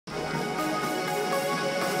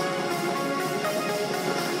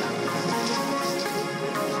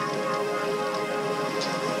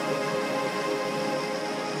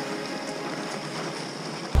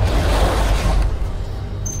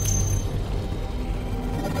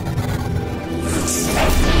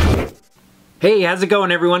Hey, how's it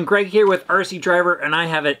going everyone? Greg here with RC Driver, and I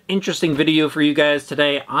have an interesting video for you guys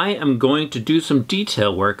today. I am going to do some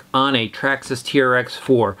detail work on a Traxxas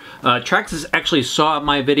TRX4. Traxxas actually saw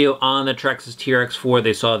my video on the Traxxas TRX4.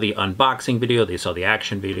 They saw the unboxing video, they saw the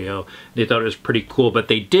action video, they thought it was pretty cool, but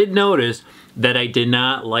they did notice that I did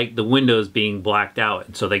not like the windows being blacked out.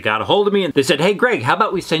 And so they got a hold of me and they said, hey Greg, how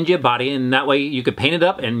about we send you a body and that way you could paint it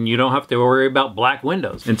up and you don't have to worry about black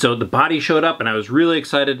windows. And so the body showed up and I was really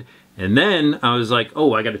excited. And then I was like,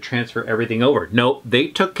 oh, I got to transfer everything over. Nope, they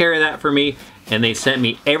took care of that for me and they sent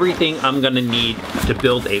me everything I'm gonna need to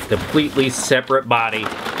build a completely separate body.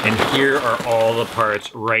 And here are all the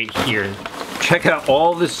parts right here. Check out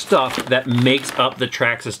all the stuff that makes up the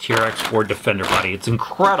Traxxas TRX4 Defender body. It's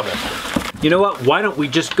incredible. You know what? Why don't we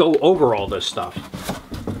just go over all this stuff?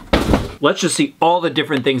 Let's just see all the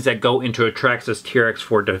different things that go into a Traxxas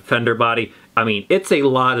TRX4 Defender body. I mean, it's a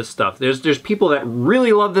lot of stuff. There's people that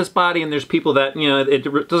really love this body and there's people that, you know, it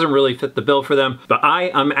doesn't really fit the bill for them. But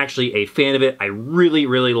I'm actually a fan of it. I really,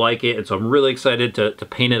 really like it. And so I'm really excited to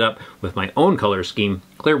paint it up with my own color scheme,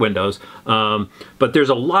 clear windows. But there's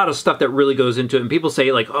a lot of stuff that really goes into it. And people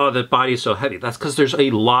say like, oh, the body is so heavy. That's because there's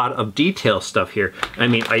a lot of detail stuff here. I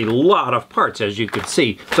mean, a lot of parts, as you can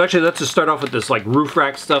see. So actually, let's just start off with this like roof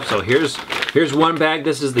rack stuff. So here's one bag.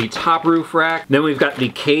 This is the top roof rack. Then we've got the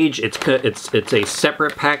cage. It's a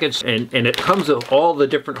separate package and it comes with all the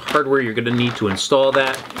different hardware you're gonna need to install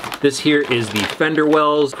that. This here is the fender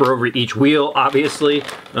wells for over each wheel, obviously.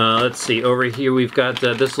 Let's see, over here we've got,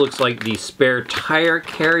 this looks like the spare tire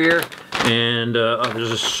carrier. And oh, there's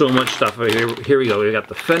just so much stuff. Here we go, we've got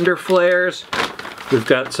the fender flares. We've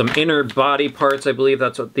got some inner body parts, I believe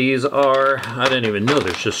that's what these are. I didn't even know.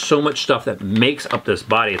 There's just so much stuff that makes up this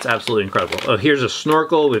body. It's absolutely incredible. Oh, here's a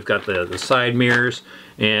snorkel. We've got the side mirrors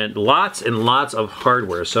and lots of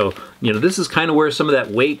hardware. So, you know, this is kind of where some of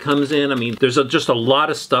that weight comes in. I mean, there's just a lot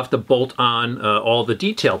of stuff to bolt on all the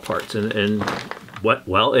detail parts. And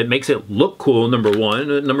well, it makes it look cool, number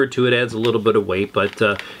one. Number two, it adds a little bit of weight, but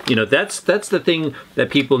you know, that's the thing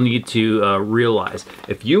that people need to realize.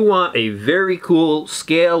 If you want a very cool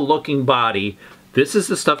scale looking body, this is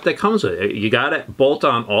the stuff that comes with it. You gotta bolt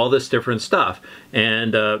on all this different stuff.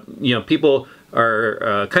 And you know, people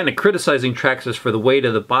are kind of criticizing Traxxas for the weight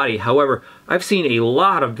of the body. However, I've seen a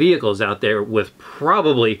lot of vehicles out there with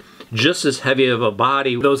probably just as heavy of a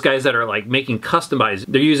body. Those guys that are like making custom bodies,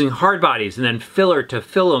 they're using hard bodies and then filler to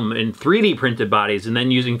fill them in 3D printed bodies and then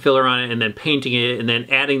using filler on it and then painting it and then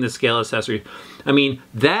adding the scale accessory. I mean,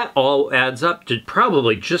 that all adds up to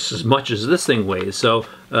probably just as much as this thing weighs. So,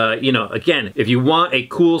 you know, again, if you want a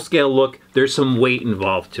cool scale look, there's some weight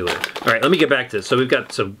involved to it. All right, let me get back to this. So we've got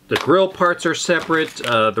the grill parts are separate,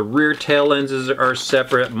 the rear tail lenses are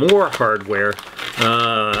separate, more hardware.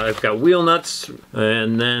 I've got wheel nuts,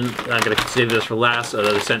 and then I'm gonna save this for last.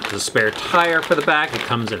 They sent the spare tire for the back. It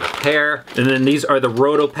comes in a pair. And then these are the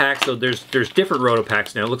roto packs. So there's different roto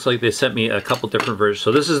packs now. It looks like they sent me a couple different versions.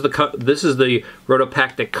 So this is the roto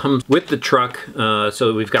pack that comes with the truck.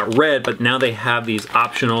 So we've got red, but now they have these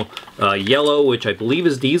optional yellow, which I believe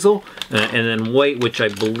is diesel, and then white, which I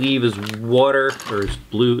believe is water, or is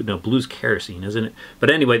blue. No, blue's kerosene, isn't it? But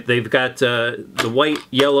anyway, they've got the white,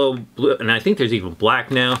 yellow, blue, and I think there's even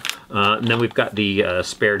black now. And then we've got the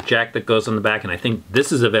spare jack that goes on the back, and I think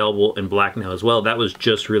this is available in black now as well. That was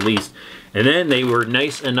just released. And then they were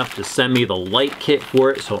nice enough to send me the light kit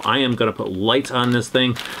for it, so I am gonna put lights on this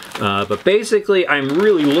thing. But basically, I'm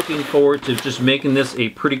really looking forward to just making this a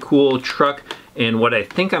pretty cool truck. And what I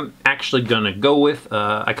think I'm actually gonna go with,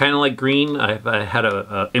 I kind of like green. I had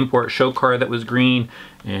a import show car that was green,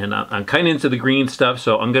 and I'm kind of into the green stuff,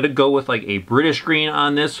 so I'm gonna go with like a British green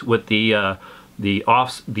on this with the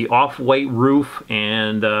off-white roof,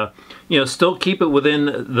 and you know, still keep it within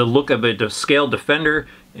the look of a scale Defender,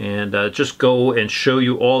 and just go and show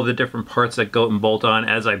you all the different parts that go and bolt on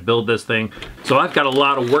as I build this thing. So I've got a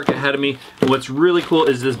lot of work ahead of me. What's really cool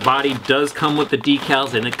is this body does come with the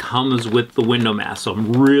decals and it comes with the window mask. So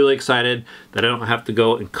I'm really excited that I don't have to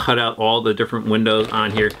go and cut out all the different windows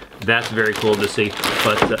on here. That's very cool to see.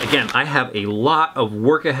 But again, I have a lot of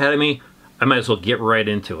work ahead of me. I might as well get right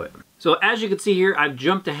into it. So as you can see here, I've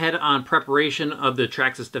jumped ahead on preparation of the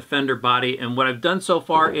Traxxas Defender body, and what I've done so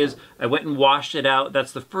far is I went and washed it out.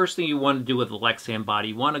 That's the first thing you want to do with a Lexan body.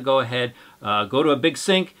 You want to go ahead, go to a big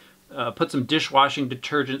sink, put some dishwashing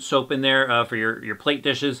detergent soap in there for your plate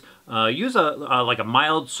dishes. Use like a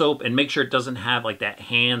mild soap and make sure it doesn't have like that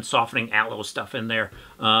hand softening aloe stuff in there.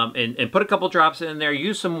 And put a couple drops in there,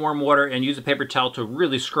 use some warm water, and use a paper towel to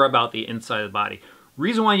really scrub out the inside of the body.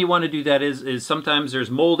 Reason why you want to do that is sometimes there's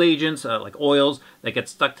mold agents like oils that get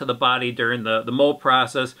stuck to the body during the mold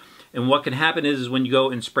process. And what can happen is when you go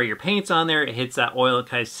and spray your paints on there, it hits that oil, it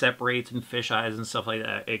kind of separates and fish eyes and stuff like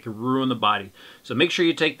that. It can ruin the body. So make sure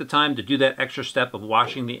you take the time to do that extra step of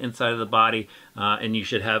washing the inside of the body, and you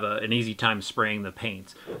should have an easy time spraying the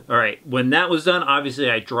paints. All right, when that was done, obviously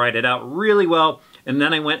I dried it out really well, and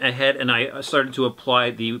then I went ahead and I started to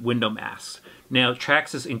apply the window masks. Now,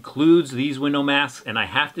 Traxxas includes these window masks, and I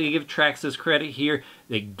have to give Traxxas credit here.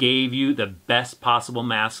 They gave you the best possible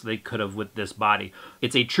mask they could have with this body.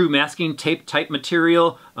 It's a true masking tape type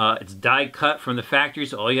material. It's die cut from the factory,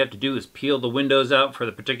 so all you have to do is peel the windows out for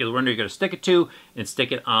the particular window you're going to stick it to and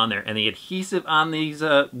stick it on there. And the adhesive on these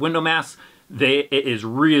window masks, it is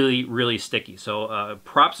really, really sticky. So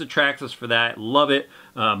props to Traxxas for that. Love it.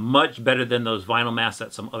 Much better than those vinyl masks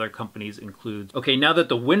that some other companies include. Okay, now that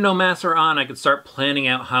the window masks are on, I can start planning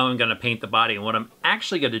out how I'm going to paint the body. And what I'm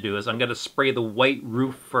actually going to do is I'm going to spray the white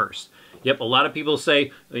roof first. Yep, a lot of people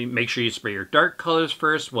say make sure you spray your dark colors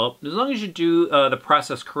first. Well, as long as you do the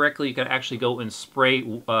process correctly, you can actually go and spray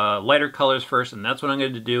lighter colors first, and that's what I'm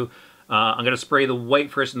going to do. I'm going to spray the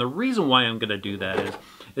white first, and the reason why I'm going to do that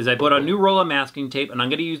is I put a new roll of masking tape, and I'm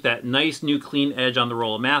going to use that nice new clean edge on the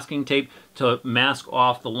roll of masking tape to mask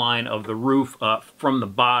off the line of the roof from the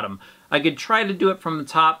bottom. I could try to do it from the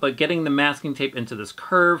top, but getting the masking tape into this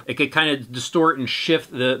curve, it could kind of distort and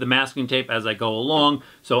shift the masking tape as I go along.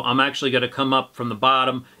 So I'm actually going to come up from the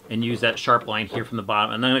bottom and use that sharp line here from the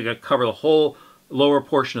bottom, and then I'm going to cover the whole lower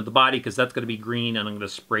portion of the body because that's going to be green, and I'm going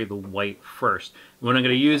to spray the white first. What I'm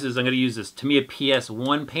going to use is I'm going to use this Tamiya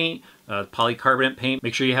PS1 paint, polycarbonate paint.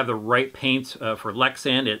 Make sure you have the right paints for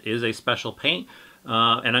Lexan. It is a special paint.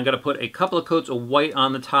 And I'm going to put a couple of coats of white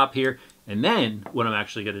on the top here. And then what I'm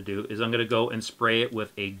actually going to do is I'm going to go and spray it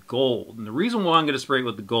with a gold. And the reason why I'm going to spray it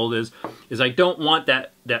with the gold is I don't want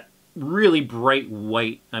that really bright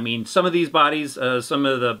white. I mean, some of these bodies, some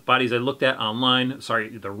of the bodies I looked at online,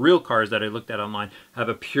 sorry, the real cars that I looked at online have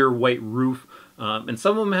a pure white roof. And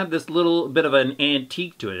some of them have this little bit of an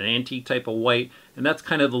antique to it, an antique type of white, and that's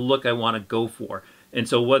kind of the look I want to go for. And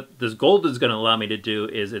so what this gold is going to allow me to do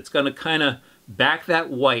is it's going to kind of back that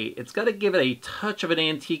white. It's got to give it a touch of an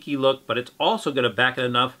antique-y look, but it's also going to back it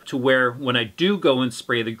enough to where when I do go and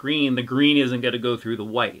spray the green isn't going to go through the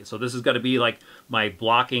white. So this is going to be like my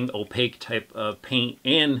blocking opaque type of paint,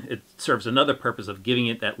 and it serves another purpose of giving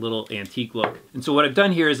it that little antique look. And so what I've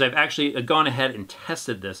done here is I've actually gone ahead and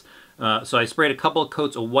tested this. So I sprayed a couple of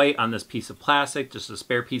coats of white on this piece of plastic, just a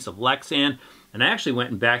spare piece of Lexan, and I actually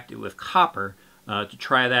went and backed it with copper to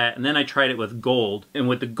try that, and then I tried it with gold. And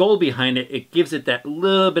with the gold behind it, it gives it that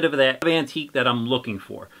little bit of that antique that I'm looking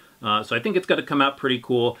for. So I think it's going to come out pretty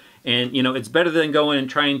cool. And, you know, it's better than going and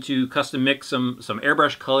trying to custom mix some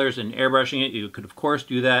airbrush colors and airbrushing it. You could, of course,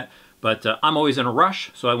 do that. But I'm always in a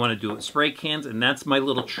rush, so I want to do it with spray cans, and that's my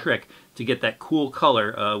little trick to get that cool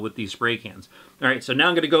color with these spray cans. All right, so now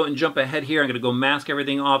I'm going to go and jump ahead here. I'm going to go mask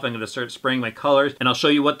everything off. I'm going to start spraying my colors, and I'll show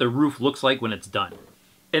you what the roof looks like when it's done.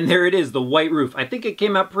 And there it is, the white roof. I think it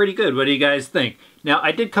came out pretty good. What do you guys think? Now,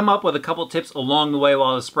 I did come up with a couple tips along the way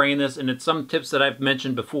while I was spraying this, and it's some tips that I've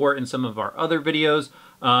mentioned before in some of our other videos.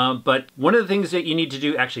 But one of the things that you need to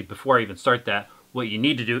do, actually, before I even start that, what you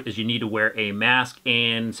need to do is you need to wear a mask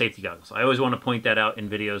and safety goggles. I always want to point that out in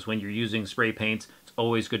videos when you're using spray paints. It's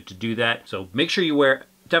always good to do that. So make sure you wear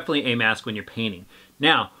definitely a mask when you're painting.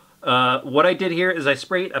 Now, what I did here is I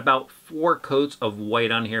sprayed about 4 coats of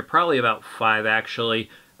white on here, probably about 5 actually.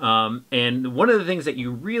 And one of the things that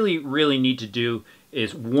you really, really need to do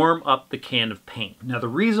is warm up the can of paint. Now, the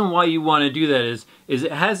reason why you want to do that is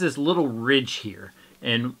it has this little ridge here.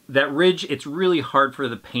 And that ridge, it's really hard for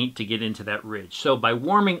the paint to get into that ridge. So by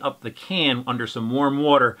warming up the can under some warm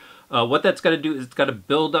water, what that's got to do is it's got to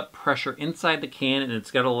build up pressure inside the can, and it's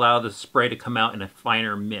got to allow the spray to come out in a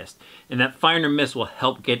finer mist. And that finer mist will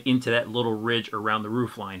help get into that little ridge around the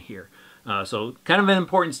roof line here. So kind of an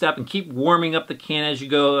important step, and keep warming up the can as you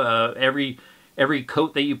go. Every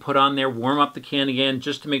coat that you put on there, warm up the can again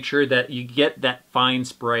just to make sure that you get that fine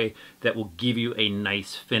spray that will give you a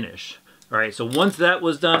nice finish. All right, so once that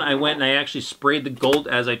was done, I went and I actually sprayed the gold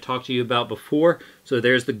as I talked to you about before. So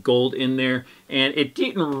there's the gold in there, and it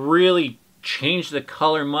didn't really change the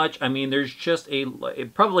color much. I mean, there's just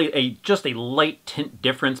probably just a light tint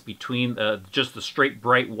difference between just the straight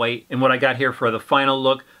bright white and what I got here for the final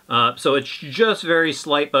look. So it's just very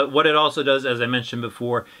slight, but what it also does, as I mentioned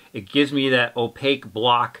before, it gives me that opaque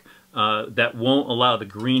block that won't allow the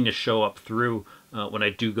green to show up through when I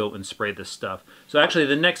do go and spray this stuff. So actually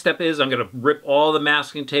the next step is I'm going to rip all the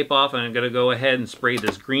masking tape off, and I'm going to go ahead and spray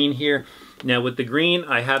this green here. Now with the green,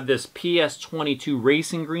 I have this PS22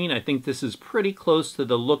 Racing Green. I think this is pretty close to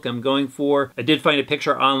the look I'm going for. I did find a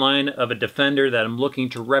picture online of a Defender that I'm looking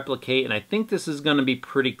to replicate, and I think this is going to be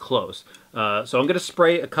pretty close. So I'm going to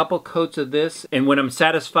spray a couple coats of this, and when I'm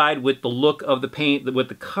satisfied with the look of the paint, with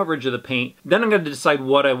the coverage of the paint, then I'm going to decide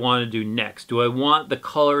what I want to do next. Do I want the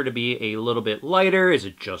color to be a little bit lighter? Is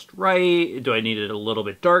it just right? Do I need it a little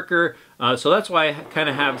bit darker? So that's why I kind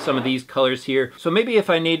of have some of these colors here. So maybe if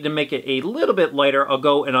I need to make it a little bit lighter, I'll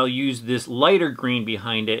go and I'll use this lighter green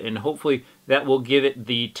behind it, and hopefully that will give it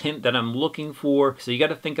the tint that I'm looking for. So you got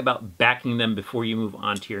to think about backing them before you move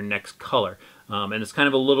on to your next color. And it's kind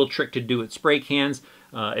of a little trick to do with spray cans.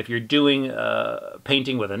 If you're doing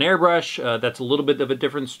painting with an airbrush, that's a little bit of a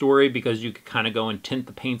different story because you can kind of go and tint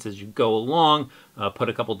the paints as you go along, put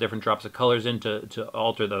a couple different drops of colors in to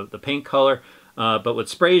alter the paint color. But with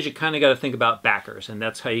sprays, you kind of got to think about backers, and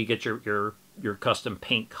that's how you get your custom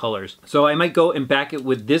paint colors. So I might go and back it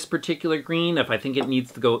with this particular green. If I think it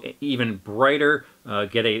needs to go even brighter,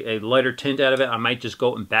 get a lighter tint out of it, I might just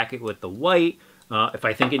go and back it with the white. If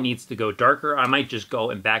I think it needs to go darker, I might just go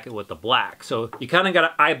and back it with the black. So you kind of got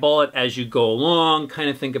to eyeball it as you go along, kind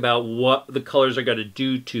of think about what the colors are going to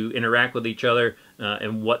do to interact with each other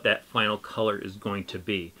and what that final color is going to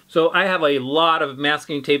be. So I have a lot of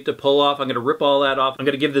masking tape to pull off. I'm going to rip all that off. I'm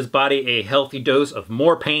going to give this body a healthy dose of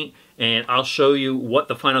more paint, and I'll show you what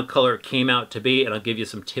the final color came out to be, and I'll give you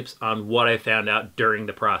some tips on what I found out during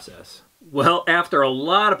the process. Well, after a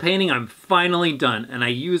lot of painting, I'm finally done, and I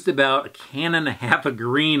used about 1.5 cans of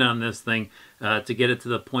green on this thing to get it to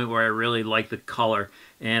the point where I really like the color.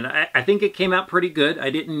 And I think it came out pretty good.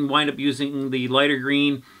 I didn't wind up using the lighter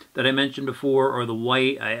green that I mentioned before or the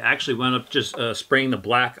white. I actually wound up just spraying the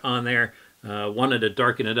black on there. Wanted to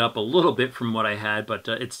darken it up a little bit from what I had, but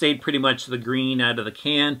it stayed pretty much the green out of the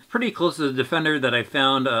can. Pretty close to the Defender that I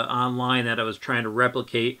found online that I was trying to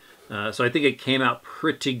replicate. So I think it came out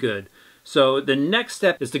pretty good. So the next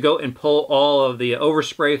step is to go and pull all of the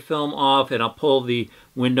overspray film off, and I'll pull the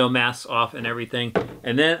window masks off and everything.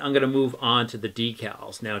 And then I'm going to move on to the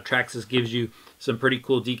decals. Now Traxxas gives you some pretty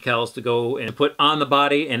cool decals to go and put on the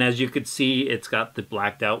body, and as you could see, it's got the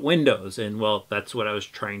blacked out windows, and well, that's what I was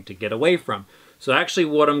trying to get away from. So actually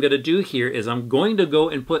what I'm going to do here is I'm going to go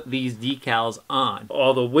and put these decals on.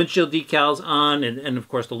 All the windshield decals on, and of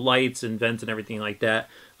course the lights and vents and everything like that.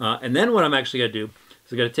 And then what I'm actually going to do,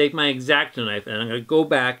 so I'm going to take my X-Acto knife and I'm going to go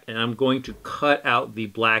back and I'm going to cut out the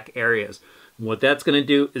black areas. And what that's going to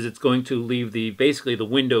do is it's going to leave basically the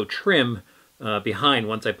window trim behind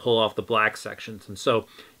once I pull off the black sections. And so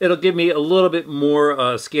it'll give me a little bit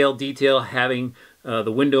more scale detail having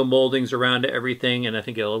the window moldings around everything, and I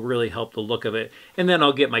think it'll really help the look of it. And then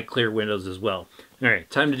I'll get my clear windows as well. All right,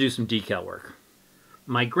 time to do some decal work.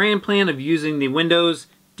 My grand plan of using the windows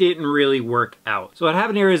didn't really work out. So what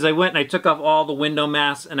happened here is I went and I took off all the window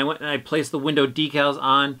masks and I went and I placed the window decals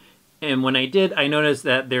on, and when I did, I noticed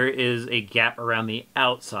that there is a gap around the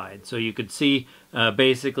outside. So you could see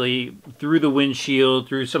basically through the windshield,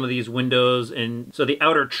 through some of these windows, and so the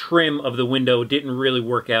outer trim of the window didn't really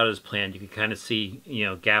work out as planned. You could kind of see, you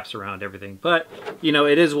know, gaps around everything. But, you know,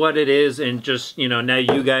 it is what it is, and just, you know, now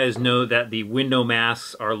you guys know that the window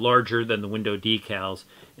masks are larger than the window decals.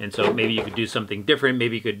 And so maybe you could do something different.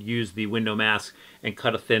 Maybe you could use the window mask and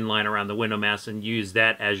cut a thin line around the window mask and use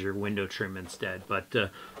that as your window trim instead. But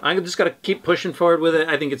I'm just going to keep pushing forward with it.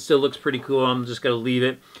 I think it still looks pretty cool. I'm just going to leave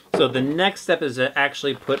it. So the next step is to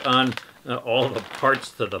actually put on all the parts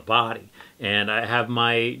to the body. And I have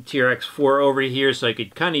my TRX4 over here, so I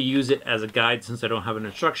could kind of use it as a guide since I don't have an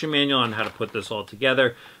instruction manual on how to put this all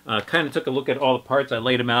together. Kind of took a look at all the parts. I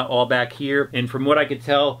laid them out all back here. And from what I could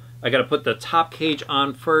tell, I got to put the top cage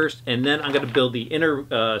on first, and then I'm going to build the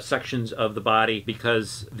inner sections of the body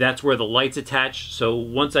because that's where the lights attach. So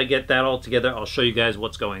once I get that all together, I'll show you guys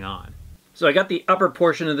what's going on. So I got the upper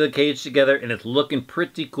portion of the cage together, and it's looking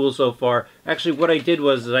pretty cool so far. Actually, what I did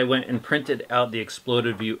was I went and printed out the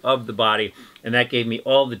exploded view of the body, and that gave me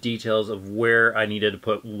all the details of where I needed to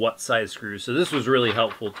put what size screws. So this was really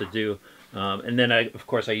helpful to do. And then, of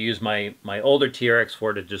course, I used my older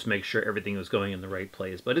TRX4 to just make sure everything was going in the right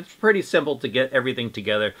place. But it's pretty simple to get everything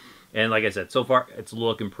together. And like I said, so far, it's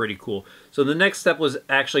looking pretty cool. So the next step was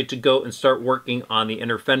actually to go and start working on the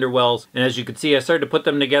inner fender wells. And as you can see, I started to put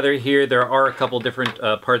them together here. There are a couple different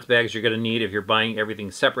parts bags you're going to need if you're buying everything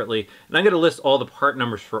separately. And I'm going to list all the part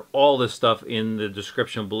numbers for all this stuff in the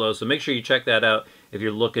description below. So make sure you check that out if you're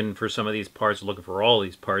looking for some of these parts, looking for all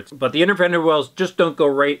these parts. But the inner fender wells just don't go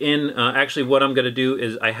right in. Actually, what I'm going to do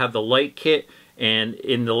is I have the light kit. And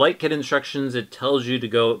in the light kit instructions, it tells you to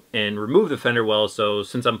go and remove the fender well. So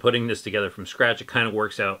since I'm putting this together from scratch, it kind of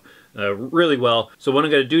works out really well. So what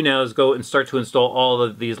I'm going to do now is go and start to install all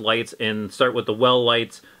of these lights, and start with the well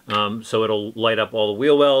lights. So it'll light up all the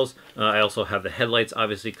wheel wells. I also have the headlights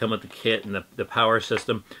obviously come with the kit, and the power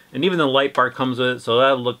system, and even the light bar comes with it, so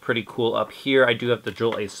that'll look pretty cool. Up here I do have to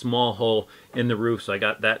drill a small hole in the roof, so I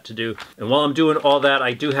got that to do. And while I'm doing all that,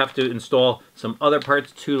 I do have to install some other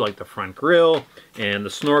parts too, like the front grille and the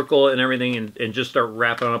snorkel and everything, and just start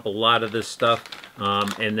wrapping up a lot of this stuff.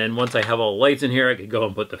 And then once I have all the lights in here, I could go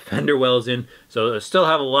and put the fender wells in. So I still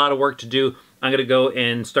have a lot of work to do. I'm going to go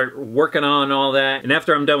and start working on all that. And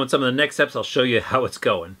after I'm done with some of the next steps, I'll show you how it's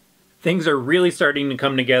going. Things are really starting to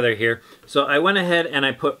come together here. So I went ahead and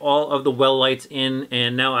I put all of the well lights in,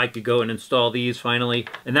 and now I could go and install these finally.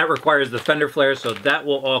 And that requires the fender flares, so that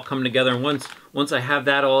will all come together. And once I have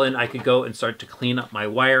that all in, I could go and start to clean up my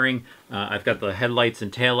wiring. I've got the headlights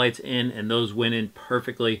and taillights in, and those went in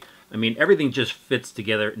perfectly. I mean, everything just fits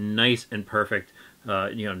together nice and perfect.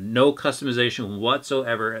 You know, no customization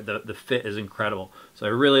whatsoever. The fit is incredible. So I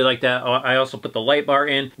really like that. I also put the light bar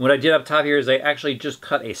in. What I did up top here is I actually just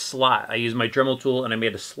cut a slot. I used my Dremel tool and I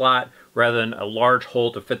made a slot rather than a large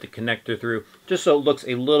hole to fit the connector through, just so it looks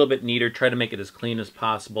a little bit neater. Try to make it as clean as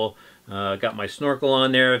possible. Got my snorkel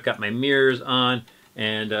on there. I've got my mirrors on,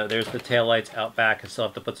 and there's the taillights out back. I still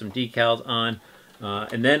have to put some decals on.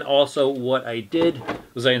 And then also what I did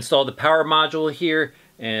was I installed the power module here,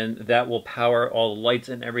 and that will power all the lights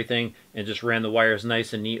and everything, and just ran the wires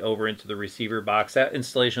nice and neat over into the receiver box. That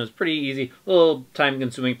installation was pretty easy, a little time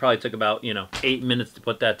consuming, probably took about 8 minutes to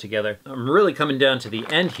put that together. I'm really coming down to the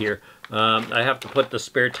end here. I have to put the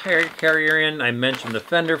spare tire carrier in. I mentioned the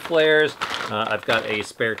fender flares. I've got a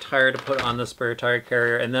spare tire to put on the spare tire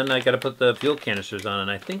carrier, and then I got to put the fuel canisters on,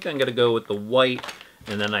 and I think I'm going to go with the white,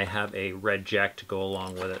 and then I have a red jack to go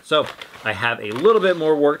along with it. So I have a little bit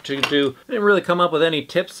more work to do. I didn't really come up with any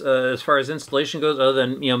tips as far as installation goes, other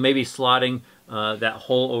than maybe slotting that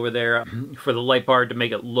hole over there for the light bar to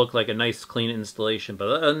make it look like a nice clean installation. But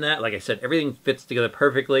other than that, like I said, everything fits together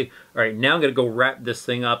perfectly. All right, now I'm gonna go wrap this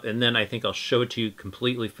thing up, and then I think I'll show it to you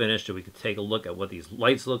completely finished, so we can take a look at what these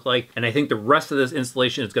lights look like. And I think the rest of this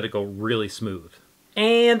installation is gonna go really smooth.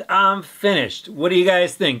 And I'm finished. What do you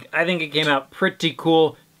guys think? I think it came out pretty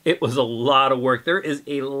cool. It was a lot of work. There is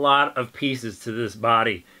a lot of pieces to this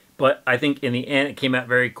body, but I think in the end it came out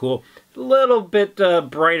very cool. A little bit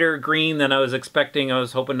brighter green than I was expecting. I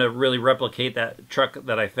was hoping to really replicate that truck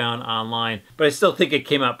that I found online, but I still think it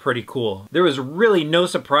came out pretty cool. There was really no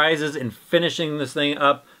surprises in finishing this thing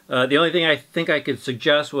up. The only thing I think I could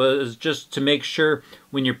suggest was just to make sure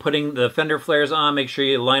when you're putting the fender flares on, make sure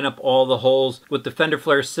you line up all the holes. With the fender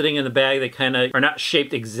flares sitting in the bag, they kind of are not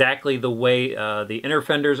shaped exactly the way the inner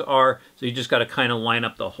fenders are, so you just got to kind of line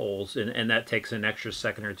up the holes, and that takes an extra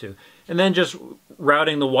second or two. And then just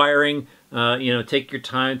routing the wiring, take your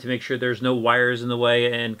time to make sure there's no wires in the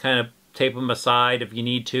way, and kind of tape them aside if you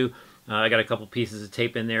need to. I got a couple pieces of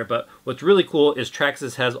tape in there, but what's really cool is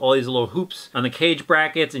Traxxas has all these little hoops on the cage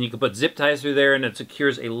brackets, and you can put zip ties through there, and it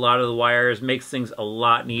secures a lot of the wires, makes things a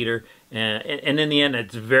lot neater, and in the end,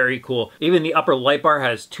 it's very cool. Even the upper light bar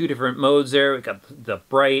has two different modes there. We got the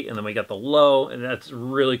bright, and then we got the low, and that's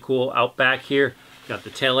really cool. Out back here, got the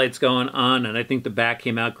taillights going on, and I think the back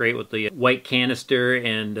came out great with the white canister,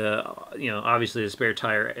 and obviously the spare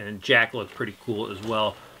tire and jack look pretty cool as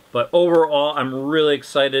well. But overall, I'm really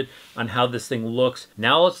excited on how this thing looks.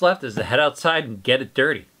 Now all that's left is to head outside and get it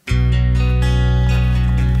dirty.